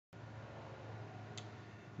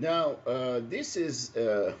Now, this is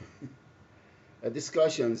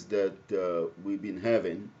discussions that we've been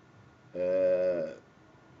having uh,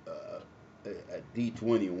 at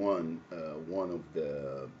D21, one of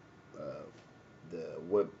the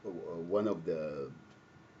one of the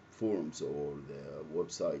forums or the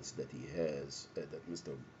websites that he has, that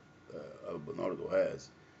Mr. Bernardo has,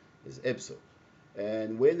 is EBSO.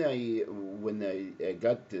 And when I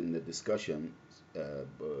got in the discussion,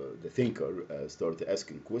 the thinker started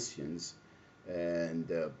asking questions,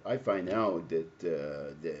 and I find out that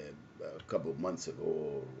a couple of months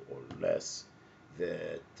ago or less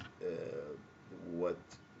that what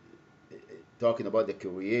talking about the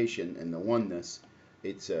creation and the oneness,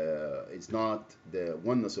 it's not the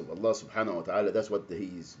oneness of Allah subhanahu wa ta'ala. That's what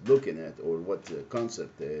he's looking at, or what the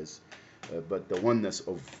concept is, but the oneness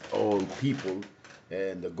of all people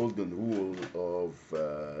and the golden rule of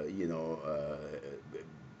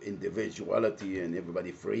individuality and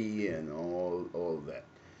everybody free and all that.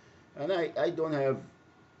 And I don't have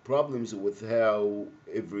problems with how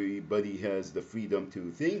everybody has the freedom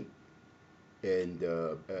to think and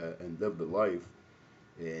live the life,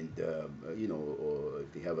 and or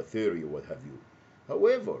if they have a theory or what have you.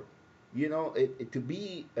 However, to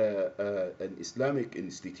be an Islamic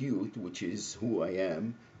institute, which is who I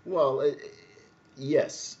am, well,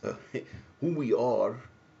 yes, who we are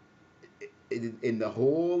in the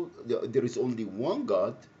whole, there is only one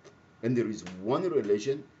God, and there is one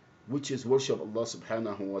religion, which is worship Allah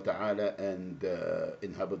subhanahu wa ta'ala and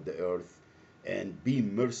inhabit the earth and be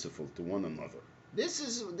merciful to one another. This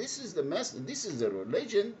is the message. This is the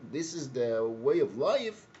religion. This is the way of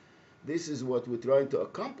life. This is what we're trying to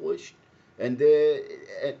accomplish, and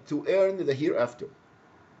to earn the hereafter.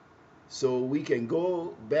 So we can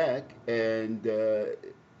go back and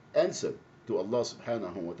answer to Allah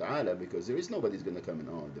subhanahu wa ta'ala, because there is nobody's going to come in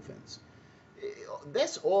our defense.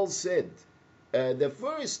 That's all said. The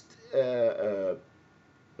first uh,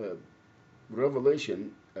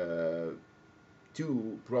 revelation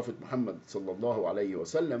to Prophet Muhammad sallallahu alayhi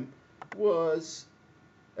wasallam was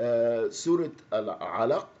Surah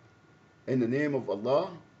Al-Alaq, in the name of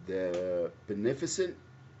Allah, the Beneficent,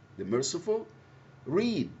 the Merciful.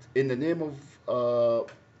 Read in the name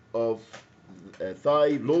of thy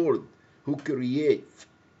Lord, who create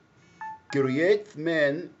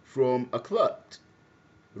man from a clot.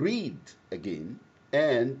 Read again,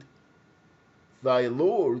 and thy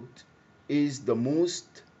Lord is the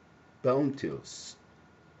most bounteous,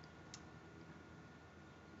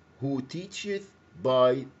 who teacheth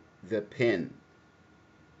by the pen.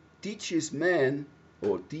 Teacheth man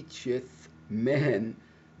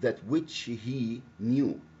that which he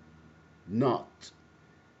knew not.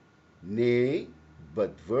 Nay,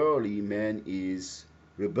 but verily man is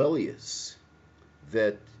rebellious,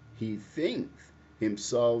 that he thinketh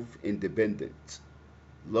himself independent.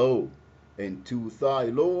 Lo, and to thy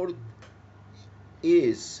Lord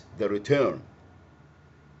is the return.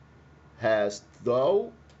 Hast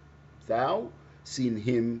thou seen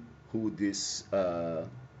him who this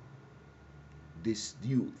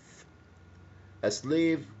youth, a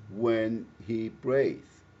slave when he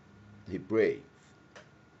prayeth?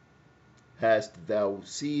 Hast thou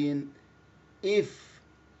seen if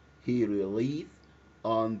he relieth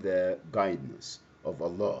on the guidance of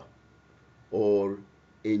Allah, or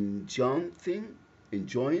enjoineth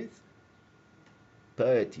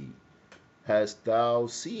piety? Hast thou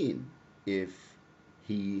seen if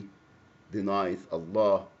he denieth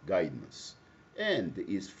Allah guidance, and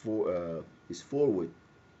is forward?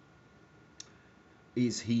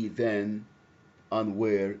 Is he then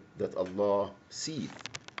unaware that Allah seeth?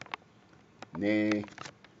 Nay,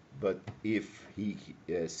 but if he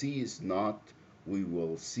sees not, we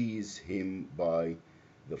will seize him by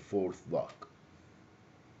the fourth lock,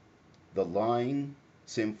 the lying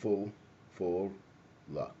sinful for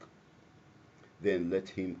luck. Then let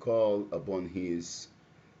him call upon his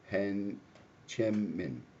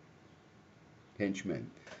henchmen.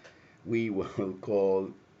 We will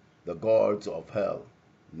call the guards of hell.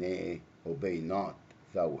 Nay, obey not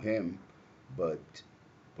thou him, but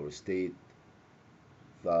prostrate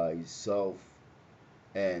thyself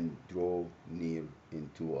and draw near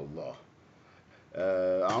into Allah.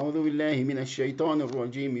 أعوذ بالله من الشيطان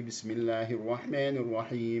الرجيم. بسم الله الرحمن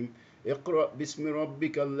الرحيم. اقرأ باسم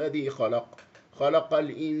ربك الذي خلق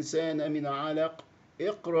الإنسان من علق.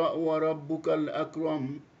 اقرأ وربك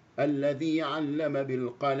الأكرم الذي علم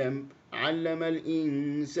بالقلم علم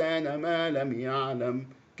الإنسان ما لم يعلم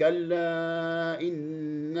كلا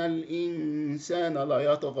إن الإنسان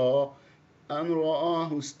ليطغى أن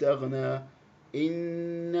رآه استغنى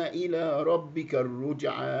إن إلى ربك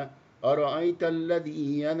الرجعى أرأيت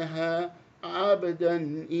الذي ينهى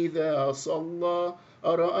عبدا إذا صلى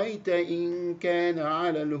أرأيت إن كان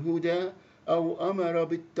على الهدى أو أمر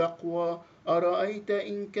بالتقوى أرأيت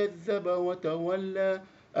إن كذب وتولى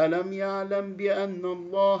ألم يعلم بأن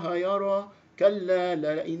الله يرى كلا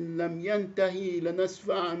لئن لم ينتهي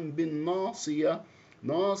لنسفعا بالناصية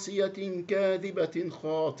ناصية كاذبة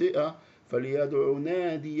خاطئة فليدع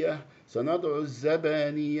ناديه سندع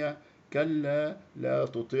الزبانية كلا لا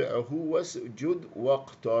تطعه واسجد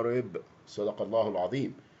واقترب. صدق الله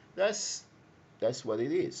العظيم. That's what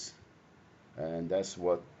it is, and that's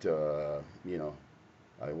what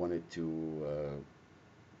I wanted to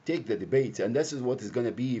take the debates, and this is what is going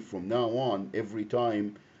to be from now on. Every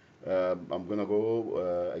time I'm going to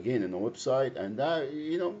go again in the website, and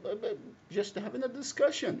just having a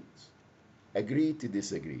discussion, agree to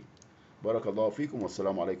disagree. Barakallahu fikum.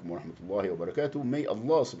 Wassalamu alaikum wa rahmatullahi wa barakatuh. May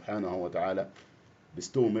Allah subhanahu wa ta'ala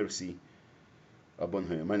bestow mercy upon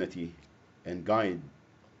humanity and guide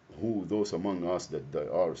those among us that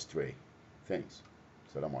are astray. Thanks.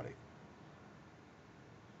 Assalamu alaikum.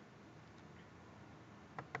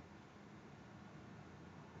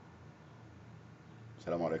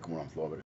 Assalamu alaikum wa rahmatullahi wa barakatuh.